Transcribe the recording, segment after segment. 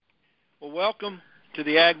welcome to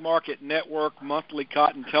the Ag Market Network monthly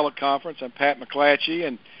cotton teleconference. I'm Pat McClatchy,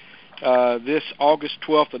 and this August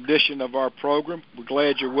 12th edition of our program, we're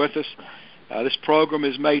glad you're with us. This program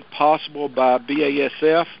is made possible by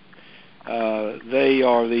BASF. They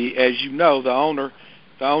are as you know, the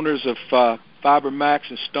owners of FiberMax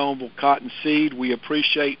and Stoneville Cottonseed. We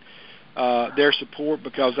appreciate their support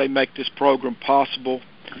because they make this program possible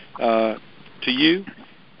to you.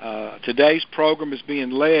 Today's program is being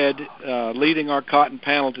leading our cotton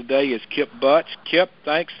panel today is Kip Butts. Kip,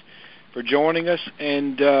 thanks for joining us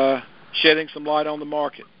and shedding some light on the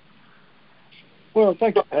market. Well,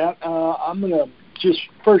 thank you, Pat. I'm going to just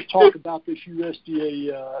first talk about this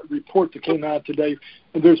USDA report that came out today.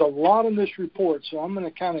 And there's a lot in this report, so I'm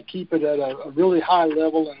going to kind of keep it at a really high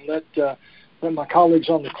level and let my colleagues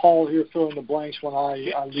on the call here fill in the blanks when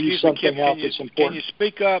I leave something out that's important. Can you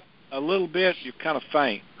speak up a little bit? You're kind of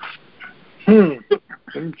faint.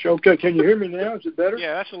 Okay, can you hear me now? Is it better?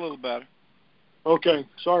 Yeah, that's a little better. Okay,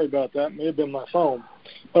 sorry about that. May have been my phone.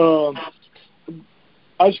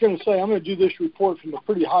 I was going to say I'm going to do this report from a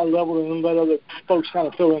pretty high level and then let other folks kind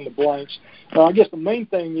of fill in the blanks. I guess the main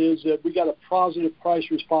thing is that we got a positive price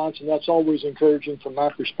response, and that's always encouraging from my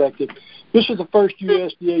perspective. This is the first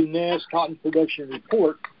USDA NASS cotton production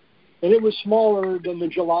report, and it was smaller than the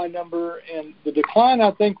July number, and the decline, I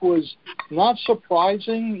think, was not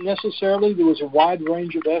surprising necessarily. There was a wide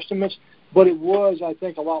range of estimates, but it was, I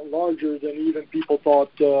think, a lot larger than even people thought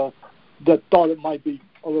it might be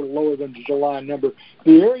a little lower than the July number.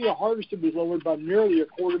 The area harvested was lowered by nearly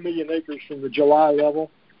 250,000 acres from the July level,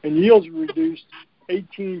 and yields were reduced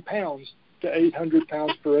 18 pounds to 800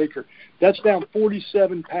 pounds per acre. That's down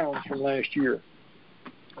 47 pounds from last year.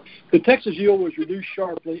 The Texas yield was reduced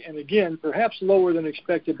sharply, and again, perhaps lower than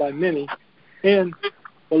expected by many, and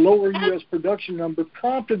the lower U.S. production number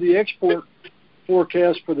prompted the export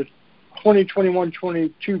forecast for the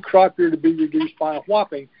 2021-22 crop year to be reduced by a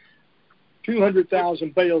whopping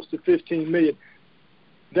 200,000 bales to 15 million.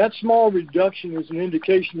 That small reduction is an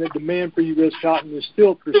indication that demand for U.S. cotton is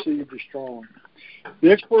still perceived as strong. The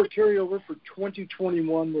export carryover for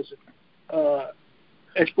 2021 was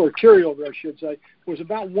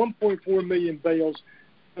about 1.4 million bales,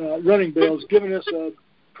 running bales, giving us a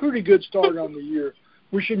pretty good start on the year.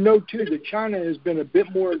 We should note, too, that China has been a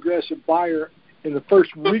bit more aggressive buyer in the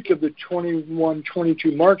first week of the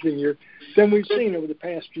 21-22 marketing year than we've seen over the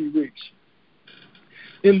past few weeks.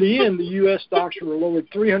 In the end, the U.S. stocks were lowered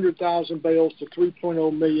 300,000 bales to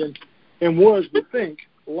 3.0 million and was, we think,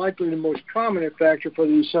 likely the most prominent factor for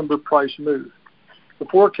the December price move. The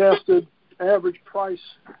forecasted average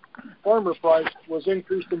farmer price was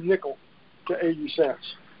increased in nickel to 80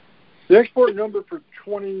 cents. The export number for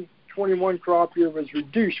 2021 crop year was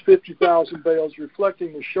reduced 50,000 bales,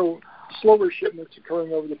 reflecting the slower shipments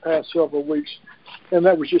occurring over the past several weeks, and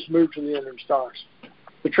that was just moved to the ending stocks.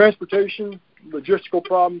 The transportation logistical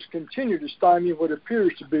problems continue to stymie what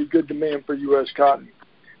appears to be good demand for U.S. cotton.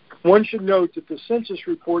 One should note that the census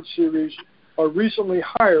report series are recently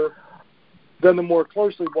higher than the more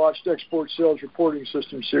closely watched export sales reporting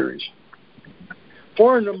system series.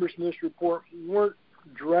 Foreign numbers in this report weren't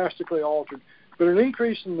drastically altered, but an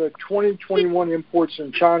increase in the 2021 imports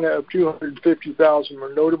in China of 250,000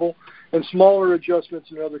 were notable, and smaller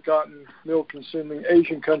adjustments in other cotton mill-consuming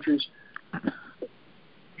Asian countries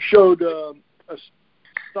showed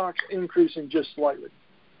stocks increasing just slightly.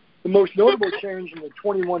 The most notable change in the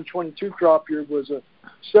 21-22 crop year was a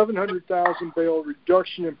 700,000 bale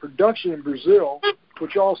reduction in production in Brazil,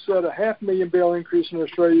 which offset a 500,000 bale increase in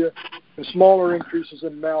Australia and smaller increases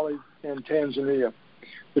in Mali and Tanzania.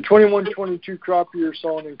 The 21-22 crop year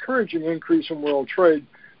saw an encouraging increase in world trade,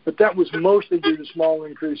 but that was mostly due to small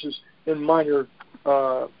increases in minor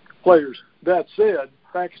players. That said,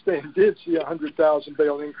 Pakistan did see a 100,000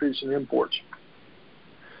 bale increase in imports.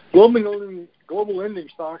 Global ending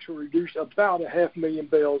stocks were reduced about 500,000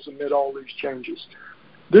 bales amid all these changes.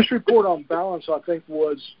 This report on balance, I think,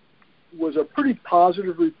 was a pretty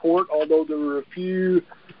positive report, although there were a few,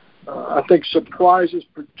 surprises,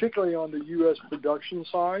 particularly on the U.S. production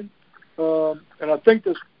side. And I think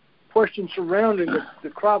this question surrounding the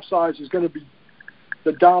crop size is going to be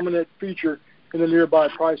the dominant feature in the nearby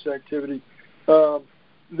price activity.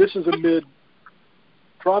 This is amid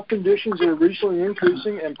crop conditions that are recently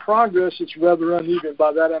increasing and progress that's rather uneven.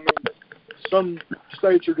 By that I mean some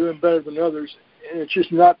states are doing better than others, and it's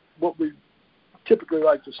just not what we typically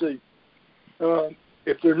like to see.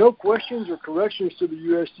 If there are no questions or corrections to the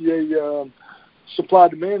USDA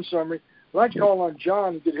supply-demand summary, I'd like to call on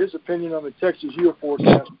John to get his opinion on the Texas yield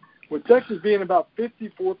forecast. With Texas being about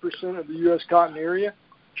 54% of the U.S. cotton area,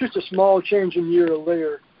 just a small change in year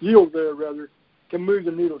yield there rather, can move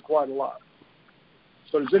the needle quite a lot.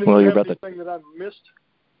 So does anyone have anything that I've missed?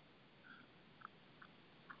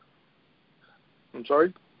 I'm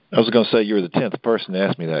sorry? I was going to say you were the 10th person to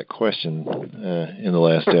ask me that question in the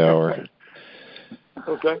last hour.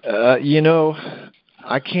 Okay. You know,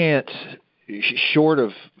 I can't, short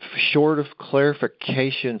of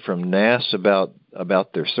clarification from NASS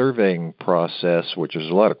about their surveying process, which there's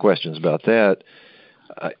a lot of questions about that,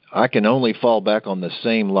 I can only fall back on the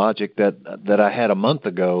same logic that I had a month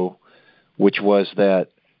ago, which was that,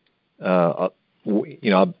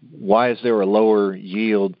 why is there a lower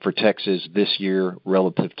yield for Texas this year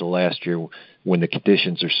relative to last year when the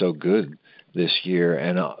conditions are so good this year?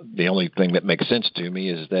 And the only thing that makes sense to me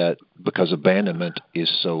is that because abandonment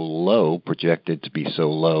is so low, projected to be so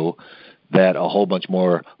low, that a whole bunch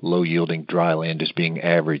more low-yielding dry land is being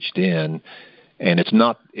averaged in. And it's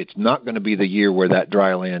not going to be the year where that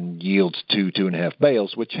dry land yields 2.5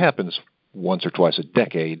 bales, which happens once or twice a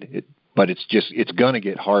decade. But it's going to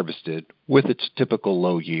get harvested with its typical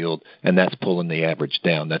low yield, and that's pulling the average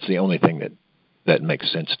down. That's the only thing that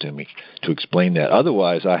makes sense to me to explain that.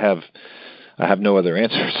 Otherwise, I have no other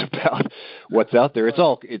answers about what's out there.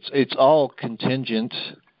 It's all contingent,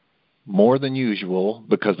 more than usual,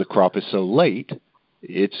 because the crop is so late.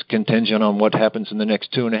 It's contingent on what happens in the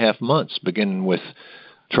next 2.5 months, beginning with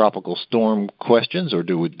tropical storm questions, or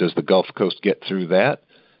does the Gulf Coast get through that?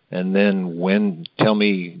 And then tell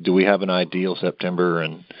me, do we have an ideal September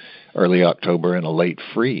and early October and a late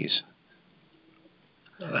freeze?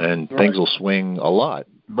 And things will swing a lot.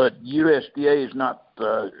 But USDA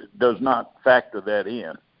does not factor that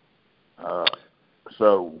in.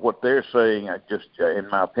 So what they're saying, in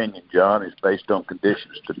my opinion, John, is based on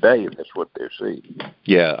conditions today, and that's what they're seeing.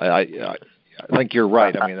 Yeah, I think you're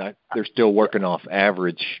right. I mean, they're still working off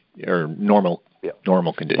average or normal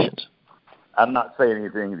conditions. I'm not saying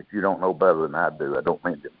anything that you don't know better than I do. I don't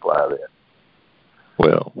mean to imply that.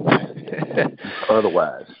 Well,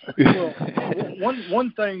 otherwise. Well,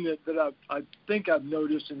 one thing that I think I've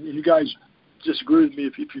noticed, and you guys disagree with me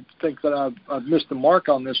if you think that I've missed the mark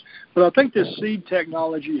on this, but I think this seed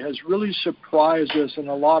technology has really surprised us in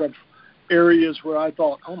a lot of areas where I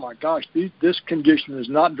thought, oh my gosh, this condition is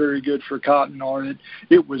not very good for cotton, or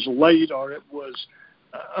it was late, or it was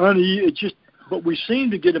uneven. But we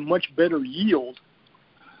seem to get a much better yield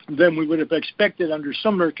than we would have expected under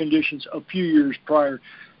similar conditions a few years prior.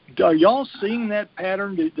 Are y'all seeing that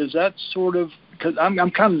pattern? Does that sort of, because I'm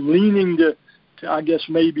kind of leaning to I guess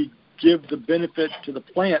maybe give the benefit to the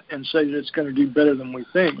plant and say that it's going to do better than we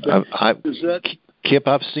think. Kip,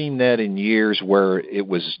 I've seen that in years where it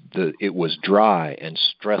was dry and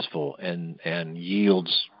stressful and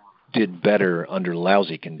yields did better under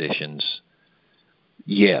lousy conditions.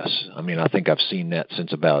 Yes, I mean I think I've seen that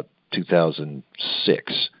since about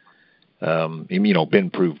 2006. Been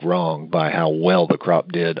proved wrong by how well the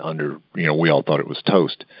crop did under. We all thought it was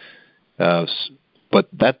toast. But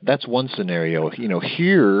that's one scenario.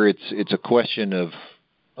 Here it's a question of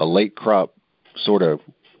a late crop sort of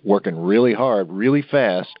working really hard, really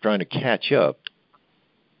fast, trying to catch up.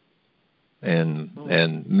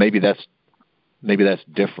 And maybe that's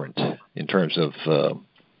different in terms of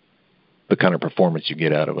the kind of performance you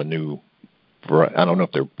get out of a new. I don't know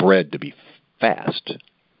if they're bred to be fast.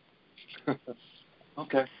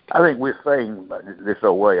 Okay. I think we're saying this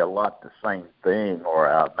way a lot the same thing, or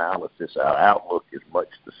our analysis, our outlook is much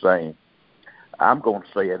the same. I'm going to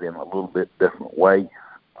say it in a little bit different way.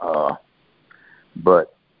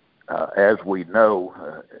 But as we know,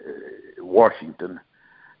 Washington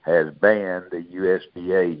has banned the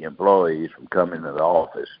USDA employees from coming to the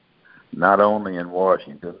office, not only in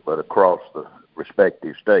Washington, but across the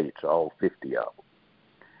respective states, all 50 of them.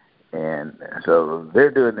 And so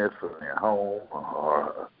they're doing this from their home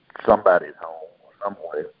or somebody's home or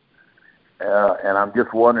somewhere. And I'm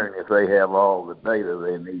just wondering if they have all the data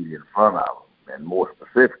they need in front of them. And more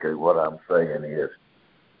specifically, what I'm saying is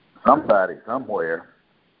somebody somewhere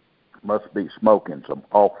must be smoking some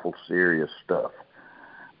awful serious stuff.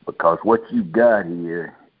 Because what you've got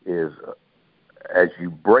here is, as you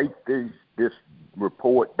break this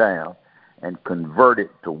report down and convert it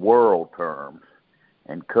to world terms,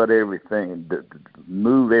 and cut everything,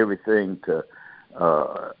 move everything to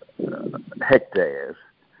hectares,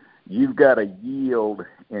 you've got a yield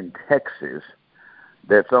in Texas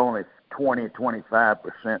that's only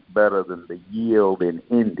 20-25% better than the yield in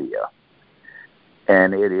India.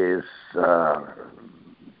 And it is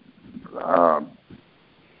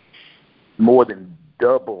more than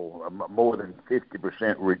double, more than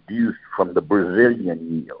 50% reduced from the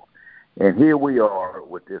Brazilian yield. And here we are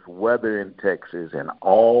with this weather in Texas and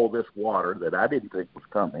all this water that I didn't think was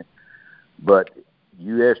coming, but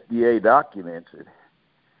USDA documents it.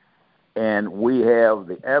 And we have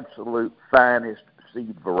the absolute finest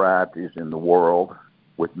seed varieties in the world,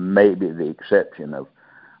 with maybe the exception of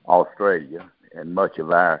Australia, and much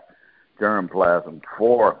of our germplasm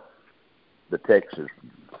for the Texas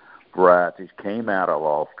varieties came out of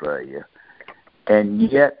Australia. And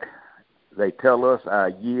yet they tell us our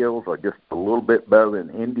yields are just a little bit better than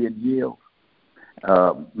Indian yields,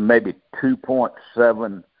 maybe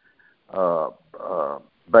 2.7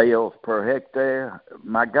 bales per hectare.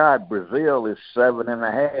 My God, Brazil is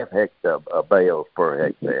 7.5 bales per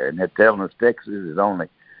hectare, and they're telling us Texas is only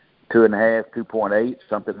 2.5, 2.8,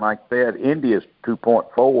 something like that. India's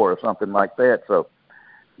 2.4 or something like that. So,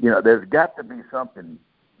 there's got to be something.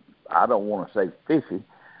 I don't want to say fishy,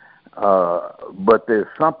 but there's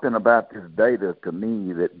something about this data to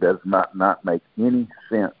me that does not make any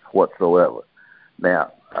sense whatsoever.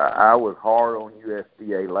 Now, I was hard on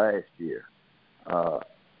USDA last year,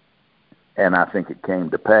 and I think it came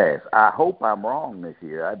to pass. I hope I'm wrong this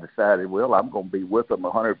year. I decided, I'm going to be with them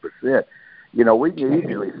 100%. We can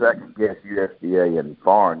easily second-guess USDA and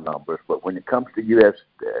foreign numbers, but when it comes to U.S.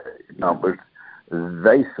 numbers,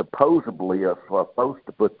 they supposedly are supposed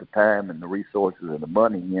to put the time and the resources and the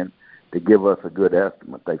money in to give us a good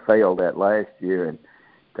estimate. They failed that last year, and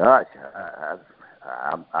gosh,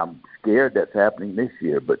 I'm scared that's happening this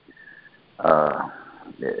year. But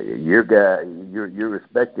your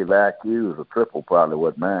respective IQ is a triple probably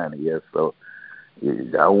what mine is. So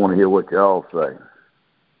I want to hear what y'all say.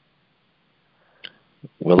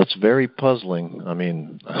 Well, it's very puzzling. I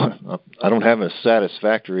mean, I don't have a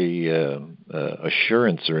satisfactory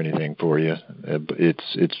assurance or anything for you.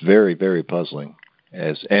 It's very, very puzzling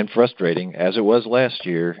and frustrating, as it was last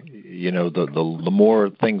year. The more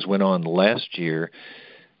things went on last year,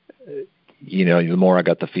 the more I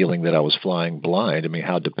got the feeling that I was flying blind. I mean,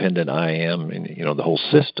 how dependent I am, and the whole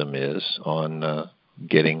system is on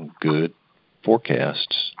getting good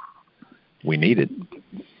forecasts. We need it.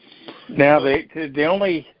 Now, the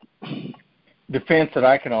only defense that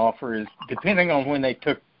I can offer is depending on when they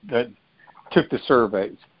took the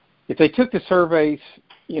surveys. If they took the surveys,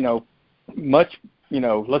 let's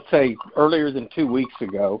say earlier than 2 weeks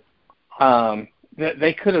ago,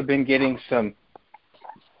 they could have been getting some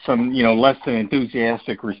less than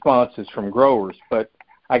enthusiastic responses from growers. But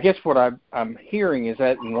I guess what I'm hearing is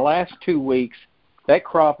that in the last 2 weeks, that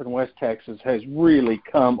crop in West Texas has really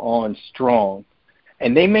come on strong.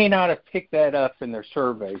 And they may not have picked that up in their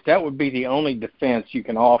surveys. That would be the only defense you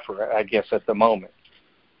can offer, I guess, at the moment.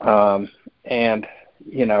 I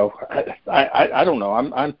don't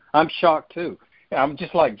know. I'm shocked too. I'm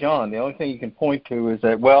just like John. The only thing you can point to is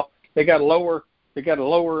that they got a lower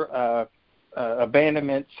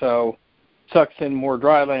abandonment, so sucks in more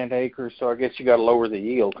dryland acres. So I guess you got to lower the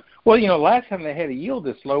yield. Well, last time they had a yield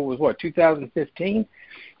this low was 2015.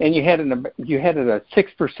 And you had a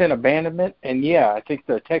 6% abandonment, and I think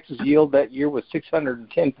the Texas yield that year was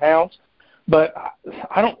 610 pounds. But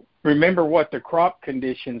I don't remember what the crop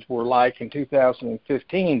conditions were like in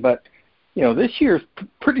 2015. But this year's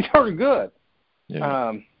pretty darn good.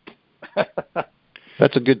 Yeah.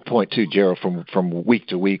 That's a good point too, Gerald. From week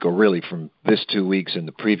to week, or really from this 2 weeks and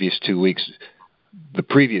the previous 2 weeks. The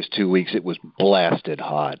previous 2 weeks, it was blasted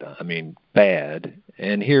hot. I mean, bad.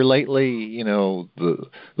 And here lately, the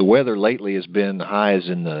weather lately has been highs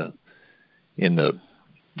in the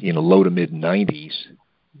low to mid 90s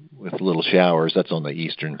with little showers. That's on the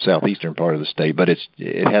southeastern part of the state, but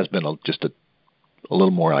it has been just a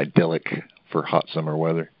little more idyllic for hot summer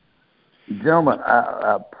weather. Gentlemen,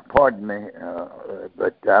 pardon me,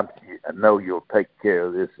 but I know you'll take care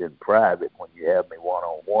of this in private when you have me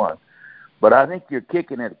one-on-one. But I think you're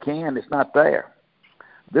kicking at a can that's not there.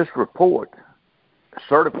 This report,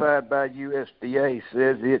 certified by USDA,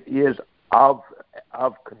 says it is of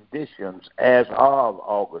conditions as of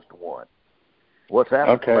August 1. What's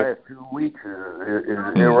happened the last 2 weeks is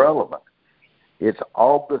irrelevant. It's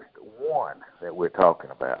August 1 that we're talking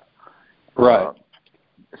about. Right.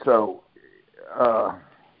 The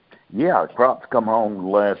crops come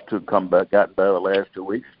home gotten better the last 2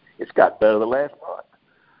 weeks. It's got better the last month.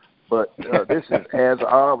 But this is as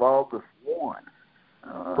of August 1.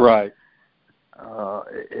 Right.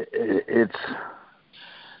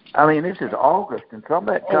 This is August, and some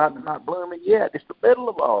of that cotton is not blooming yet. It's the middle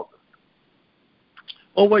of August.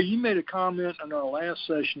 Oh, wait, you made a comment in our last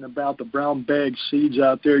session about the brown bag seeds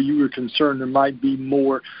out there. You were concerned there might be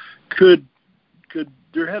more. Could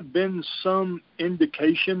there have been some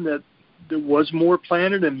indication that there was more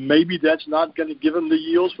planted, and maybe that's not going to give them the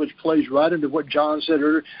yields, which plays right into what John said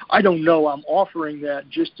earlier. I don't know. I'm offering that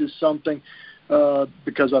just as something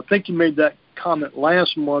because I think you made that comment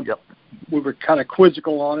last month. Yep. We were kind of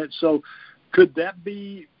quizzical on it. So could that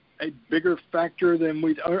be a bigger factor than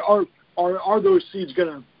we are those seeds going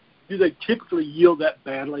to, do they typically yield that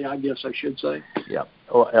badly, I guess I should say? Yeah.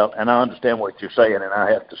 Well, and I understand what you're saying, and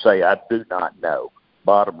I have to say I do not know.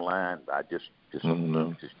 Bottom line, I just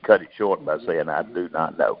cut it short by saying I do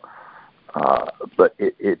not know. But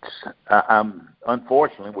I'm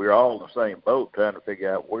unfortunately we're all in the same boat trying to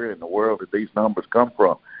figure out where in the world did these numbers come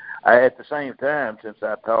from. At the same time, since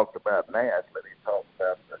I talked about NASS, let me talk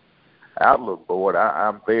about the Outlook Board.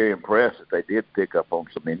 I'm very impressed that they did pick up on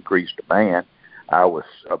some increased demand. I was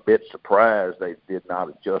a bit surprised they did not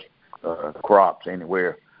adjust crops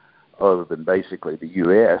anywhere other than basically the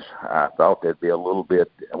U.S. I thought there'd be a little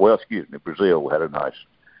bit, Brazil had a nice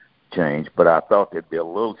change, but I thought there'd be a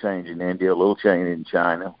little change in India, a little change in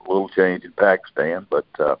China, a little change in Pakistan, but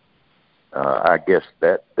I guess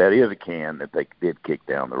that is a can that they did kick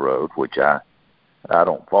down the road, which I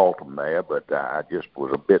don't fault them there, but I just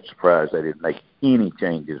was a bit surprised they didn't make any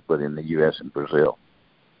changes but in the U.S. and Brazil.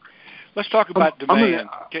 Let's talk about demand.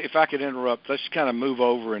 If I could interrupt, let's kind of move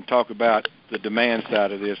over and talk about the demand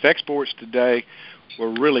side of this. Exports today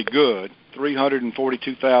were really good,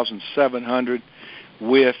 342,700,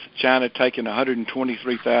 with China taking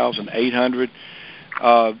 123,800.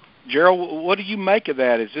 Gerald, what do you make of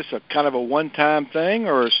that? Is this a kind of a one-time thing,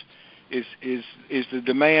 or is the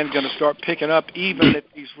demand going to start picking up even at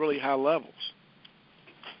these really high levels?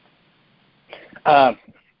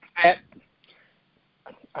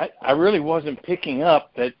 I really wasn't picking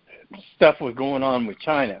up that stuff was going on with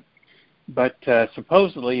China. But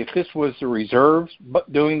supposedly, if this was the reserves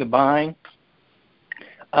doing the buying,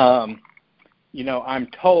 I'm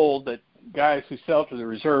told that guys who sell to the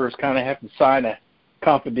reserves kind of have to sign a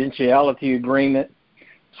confidentiality agreement.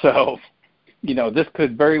 So, this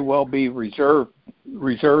could very well be reserves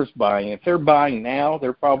buying. If they're buying now,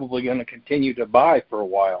 they're probably going to continue to buy for a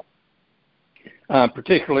while.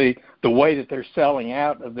 Particularly the way that they're selling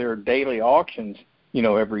out of their daily auctions,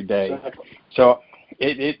 every day. So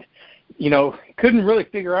it couldn't really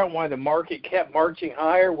figure out why the market kept marching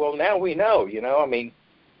higher. Well, now we know,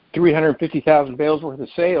 350,000 bales worth of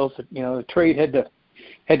sales. The trade had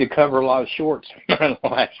to cover a lot of shorts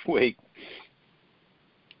last week.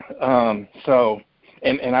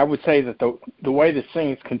 And I would say that the way this thing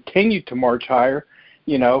has continued to march higher,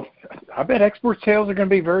 I bet export sales are going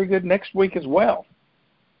to be very good next week as well.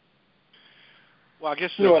 Well, I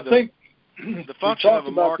guess I think the function of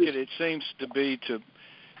a market, it seems to be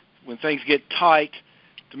when things get tight,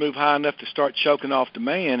 to move high enough to start choking off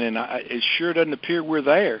demand, and it sure doesn't appear we're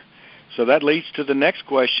there. So that leads to the next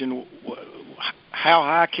question: how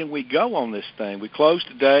high can we go on this thing? We closed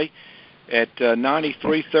today at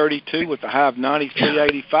 93.32 with a high of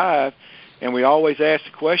 93.85, and we always ask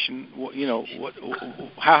the question,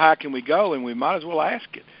 how high can we go? And we might as well ask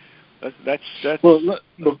it. That's Well,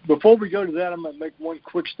 look, before we go to that, I'm going to make one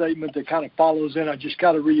quick statement that kind of follows in. I just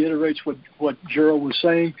got to reiterate what Gerald was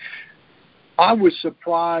saying. I was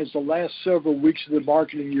surprised the last several weeks of the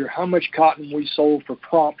marketing year how much cotton we sold for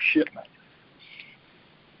prompt shipment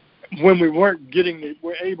when we weren't getting it.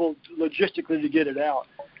 We're able logistically to get it out,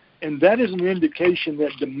 and that is an indication that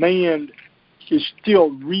demand is still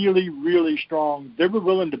really, really strong. They were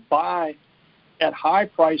willing to buy at high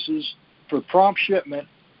prices for prompt shipment,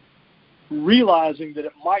 realizing that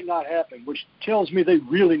it might not happen, which tells me they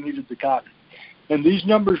really needed the cotton. And these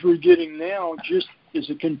numbers we're getting now just is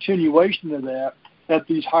a continuation of that at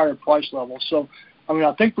these higher price levels. So,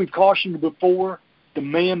 I think we cautioned before,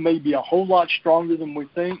 demand may be a whole lot stronger than we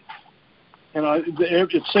think. And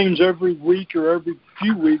it seems every week or every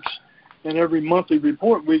few weeks and every monthly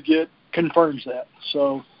report we get confirms that.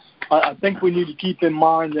 So I think we need to keep in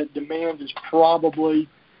mind that demand is probably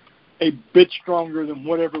a bit stronger than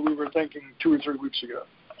whatever we were thinking 2 or 3 weeks ago.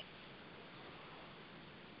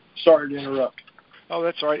 Sorry to interrupt. Oh,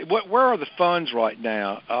 that's all right. Where are the funds right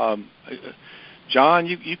now? John,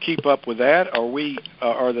 you keep up with that.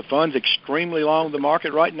 Are the funds extremely long the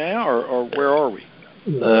market right now, or where are we?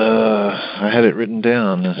 I had it written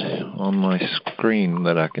down on my screen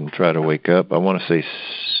that I can try to wake up. I want to say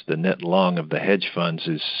the net long of the hedge funds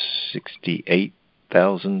is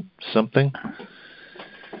 68,000 something,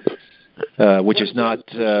 which is not.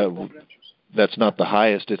 That's not the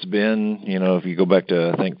highest it's been, if you go back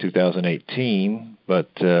to, I think, 2018. But,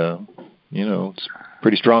 it's a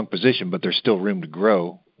pretty strong position, but there's still room to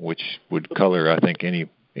grow, which would color, I think,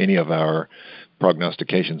 any of our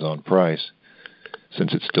prognostications on price,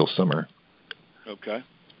 since it's still summer. Okay.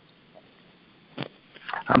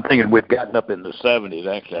 I'm thinking we've gotten up in the 70s.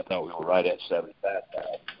 Actually, I thought we were right at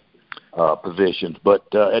 75,000 positions. But,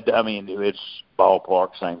 I mean, it's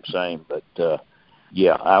ballpark, same. But,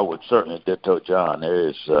 yeah, I would certainly ditto John.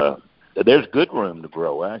 There's good room to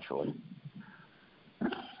grow, actually.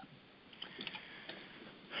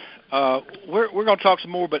 We're going to talk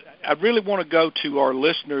some more, but I really want to go to our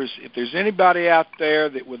listeners. If there's anybody out there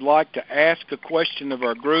that would like to ask a question of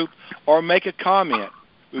our group or make a comment,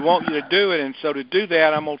 we want you to do it. And so to do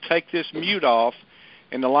that, I'm going to take this mute off,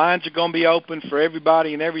 and the lines are going to be open for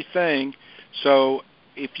everybody and everything. So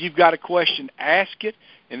if you've got a question, ask it,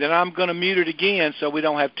 and then I'm going to mute it again so we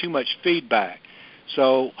don't have too much feedback.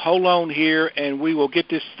 So hold on here, and we will get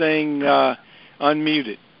this thing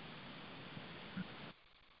unmuted.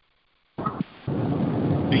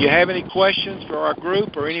 Do you have any questions for our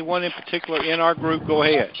group or anyone in particular in our group? Go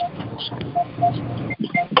ahead.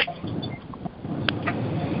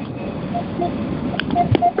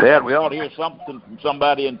 Dad, we ought to hear something from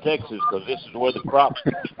somebody in Texas because this is where the crop's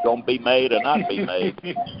going to be made or not be made.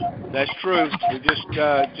 That's true. We just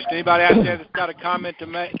anybody out there that's got a comment to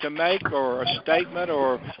make or a statement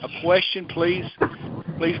or a question, please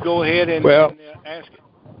go ahead and ask it.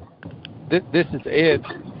 This is Ed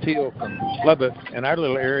Teal from Lubbock, and our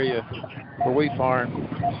little area where we farm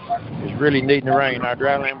is really needing the rain. Our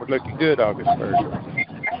dry land was looking good August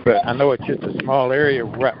 1st, but I know it's just a small area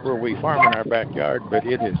right where we farm in our backyard, but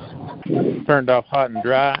it has turned off hot and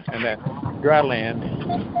dry, and that dry land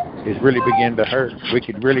is really beginning to hurt. We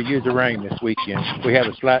could really use the rain this weekend. We have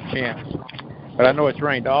a slight chance, but I know it's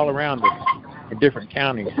rained all around us in different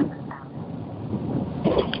counties.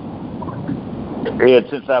 Ed,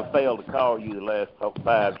 since I failed to call you the last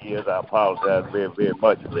 5 years, I apologize very, very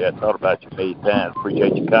much for that. I thought about you many times.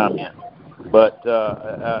 Appreciate your comment. But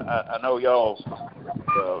I know y'all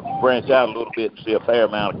branch out a little bit and see a fair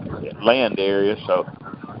amount of land area, so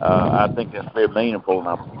I think that's very meaningful, and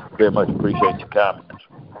I very much appreciate your comments.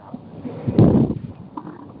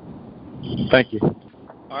 Thank you.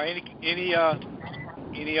 All right. Any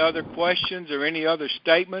other questions or any other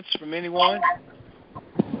statements from anyone?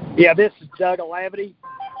 Yeah, this is Doug Alavity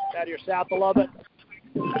out here south of Lubbock.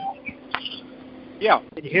 Yeah.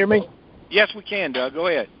 Can you hear me? Yes, we can, Doug. Go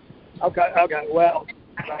ahead. Okay. Well,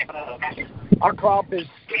 our crop is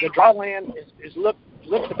the dry land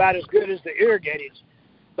looks about as good as the irrigated,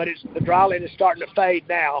 but the dry land is starting to fade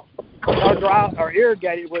now. Our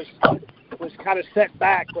irrigated was kind of set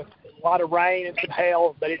back with a lot of rain and some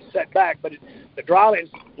hail, but it's set back. But the dry land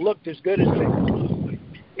looked as good as the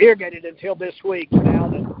irrigated until this week.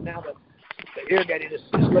 Now the irrigated is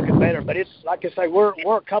looking better, but it's like I say, we're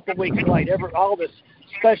a couple of weeks late. All the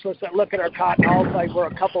specialists that look at our cotton all say we're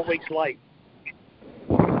a couple of weeks late.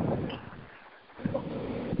 All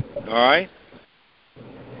right.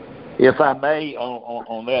 If I may,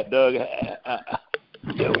 on that, Doug,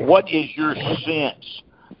 what is your sense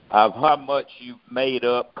of how much you've made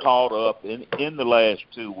up, caught up in the last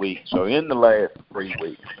 2 weeks or in the last 3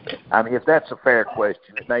 weeks? I mean, if that's a fair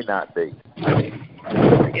question, it may not be.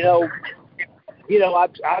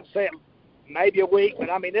 I'd say maybe a week, but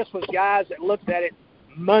I mean, this was guys that looked at it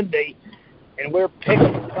Monday, and we're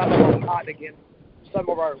picking some of our cotton again, some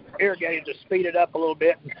of our irrigated to speed it up a little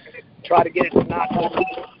bit and try to get it to not,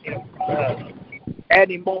 add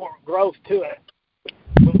any more growth to it.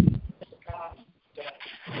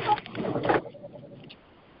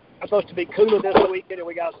 It's supposed to be cooler this weekend, and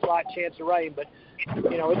we got a slight chance of rain, but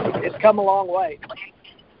it's come a long way.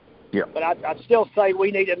 Yeah. But I'd still say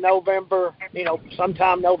we need a November,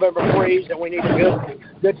 sometime November freeze, and we need a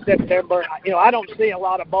good September. I don't see a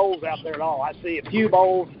lot of bowls out there at all. I see a few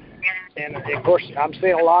bowls, and of course I'm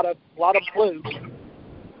seeing a lot of blues.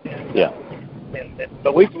 Yeah.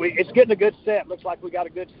 But it's getting a good set. Looks like we got a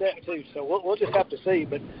good set too. So we'll just have to see.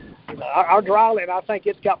 But our dry land, I think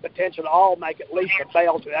it's got potential to all make at least a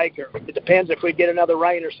bale to acre. It depends if we get another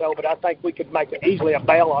rain or so, but I think we could make easily a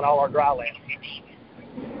bale on all our dry land.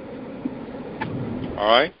 All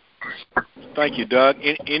right. Thank you, Doug.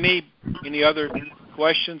 Any other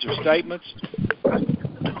questions or statements?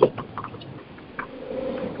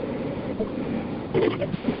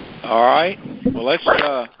 All right. Well, let's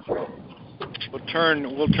we'll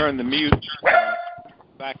turn the mute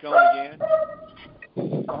back on again.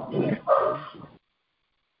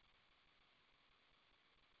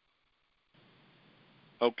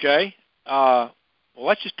 Okay. Well,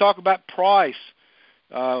 let's just talk about price.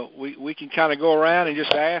 We can kind of go around and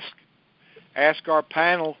just ask our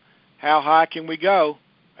panel how high can we go,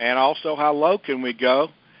 and also how low can we go.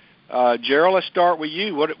 Gerald, let's start with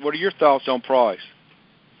you. What are your thoughts on price?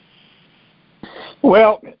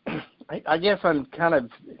 Well, I guess I'm kind of,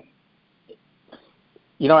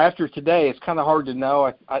 after today, it's kind of hard to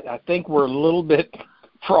know. I think we're a little bit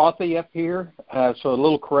frothy up here, so a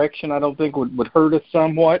little correction I don't think would hurt us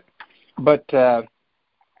somewhat. But, I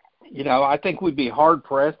think we'd be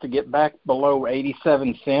hard-pressed to get back below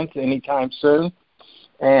 87 cents anytime soon.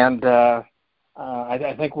 And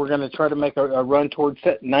I think we're going to try to make a run towards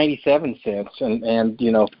 97 cents. And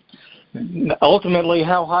ultimately,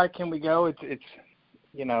 how high can we go? It's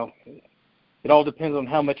it all depends on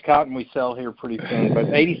how much cotton we sell here pretty soon.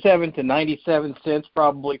 But 87 to 97 cents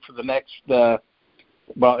probably for the next, at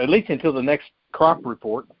least until the next crop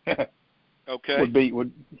report. Okay. Would be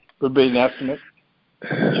an estimate.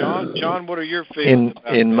 John, what are your feelings?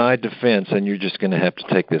 In my defense, and you're just going to have to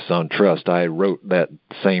take this on trust, I wrote that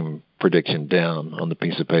same prediction down on the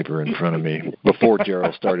piece of paper in front of me before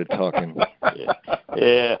Gerald started talking.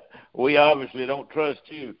 Yeah, we obviously don't trust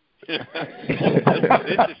you. This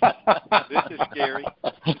is scary.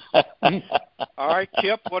 All right,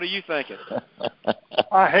 Kip, what are you thinking?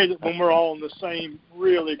 I hate it when we're all in the same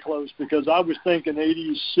really close, because I was thinking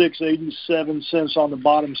 86, 87 cents on the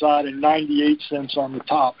bottom side and 98 cents on the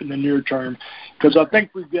top in the near term, because I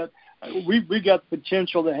think we got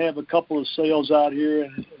potential to have a couple of sales out here,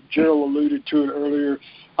 and Gerald alluded to it earlier.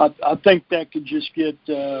 I think that could just get,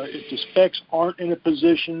 if the specs aren't in a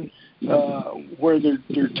position where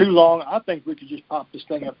they're too long, I think we could just pop this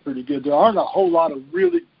thing up pretty good. There aren't a whole lot of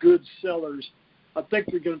really good sellers. I think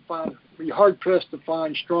we're going to be hard-pressed to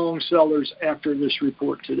find strong sellers after this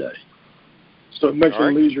report today. So it makes it a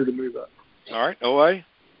little easier to move up. All right, OA?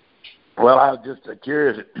 Well, I was just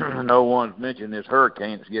curious. No one's mentioned this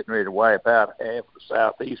hurricane is getting ready to wipe out half the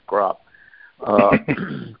southeast crop.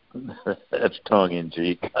 That's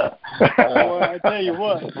tongue-in-cheek. Well, I tell you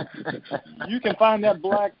what, you can find that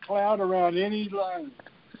black cloud around any line.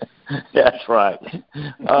 That's right.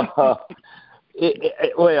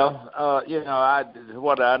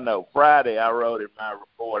 What I know, Friday I wrote in my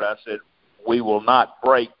report, I said, we will not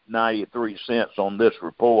break 93 cents on this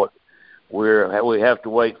report. We have to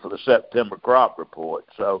wait for the September crop report.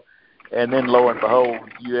 So, and then lo and behold,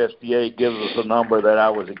 USDA gives us a number that I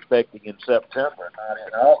was expecting in September, not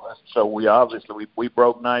in August. So we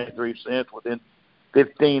broke 93 cents within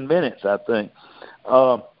 15 minutes, I think.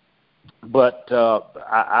 But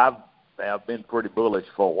I've been pretty bullish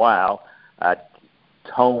for a while. I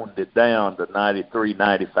toned it down to 93,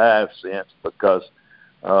 95 cents because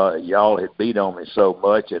y'all had beat on me so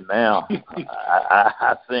much, and now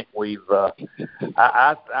I think we've.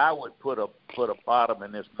 I would put a bottom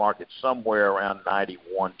in this market somewhere around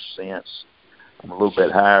 91 cents. I'm a little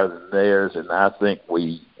bit higher than theirs, and I think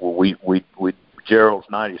we Gerald's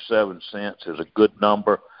 97 cents is a good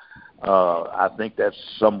number. I think that's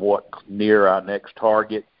somewhat near our next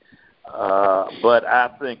target. But I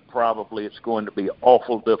think probably it's going to be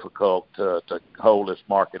awful difficult to hold this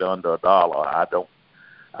market under $1.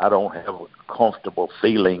 I don't have a comfortable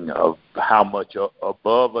feeling of how much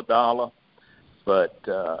above $1, but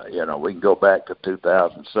we can go back to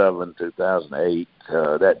 2007, 2008,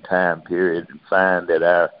 that time period, and find that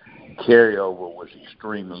our carryover was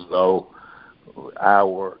extremely low.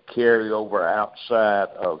 Our carryover outside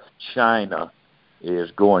of China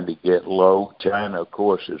is going to get low. China, of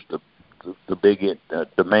course, is the big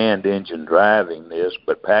demand engine driving this,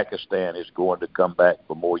 but Pakistan is going to come back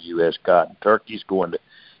for more U.S. cotton. Turkey's going to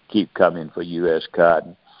keep coming for U.S.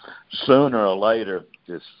 cotton. Sooner or later,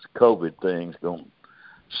 this COVID thing's going to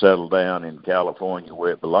settle down in California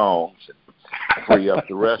where it belongs and free up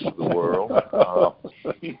the rest of the world.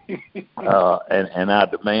 And our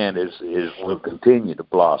demand will continue to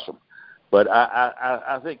blossom. But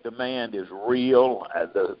I think demand is real.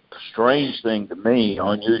 The strange thing to me,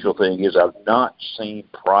 unusual thing, is I've not seen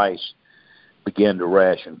price begin to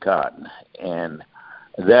ration cotton. And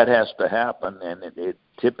that has to happen, and it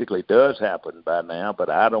typically does happen by now, but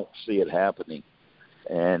I don't see it happening.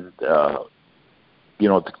 And, the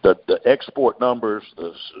export numbers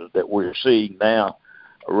that we're seeing now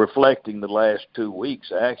are reflecting the last 2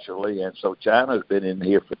 weeks, actually, and so China's been in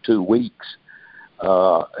here for 2 weeks.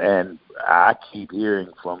 And I keep hearing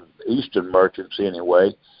from Eastern merchants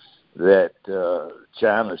anyway that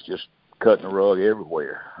China's just cutting the rug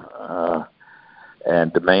everywhere,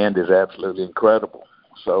 and demand is absolutely incredible.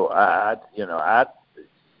 So I'll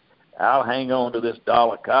hang on to this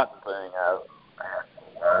dollar cotton thing,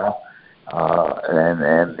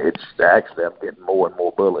 and it's actually I'm getting more and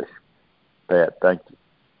more bullish. Pat, thank you.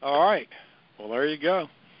 All right, well there you go.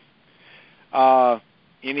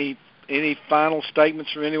 Any final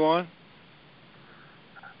statements from anyone?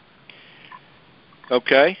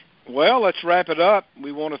 Okay. Well, let's wrap it up.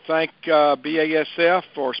 We want to thank BASF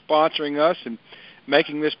for sponsoring us and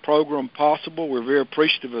making this program possible. We're very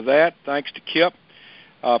appreciative of that. Thanks to Kip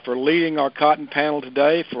for leading our cotton panel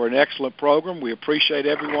today for an excellent program. We appreciate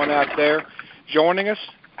everyone out there joining us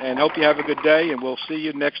and hope you have a good day, and we'll see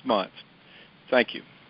you next month. Thank you.